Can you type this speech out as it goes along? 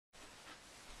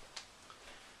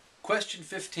Question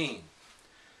 15.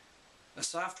 A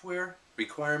software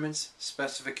requirements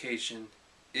specification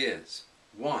is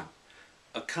 1.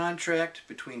 A contract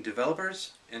between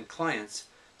developers and clients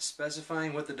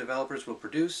specifying what the developers will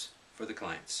produce for the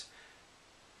clients.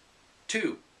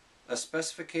 2. A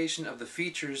specification of the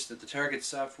features that the target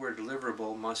software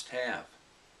deliverable must have.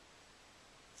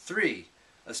 3.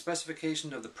 A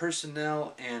specification of the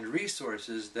personnel and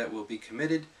resources that will be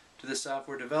committed to the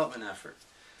software development effort.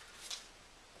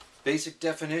 Basic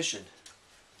definition.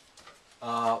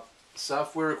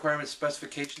 Software requirement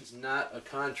specification is not a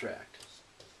contract.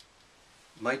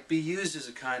 Might be used as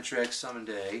a contract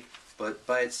someday, but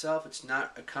by itself it's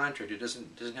not a contract. It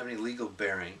doesn't have any legal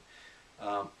bearing.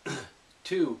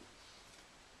 2.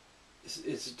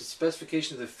 It's a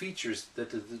specification of the features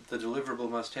that the deliverable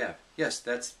must have. Yes,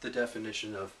 that's the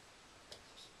definition of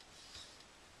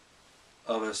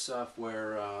a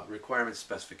software requirement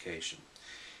specification.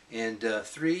 And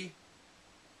 3,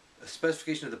 a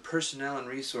specification of the personnel and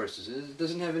resources. It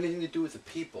doesn't have anything to do with the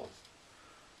people.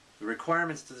 The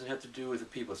requirements doesn't have to do with the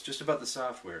people. It's just about the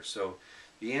software. So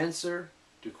the answer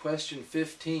to question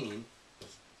 15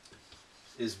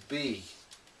 is B,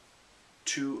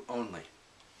 2 only.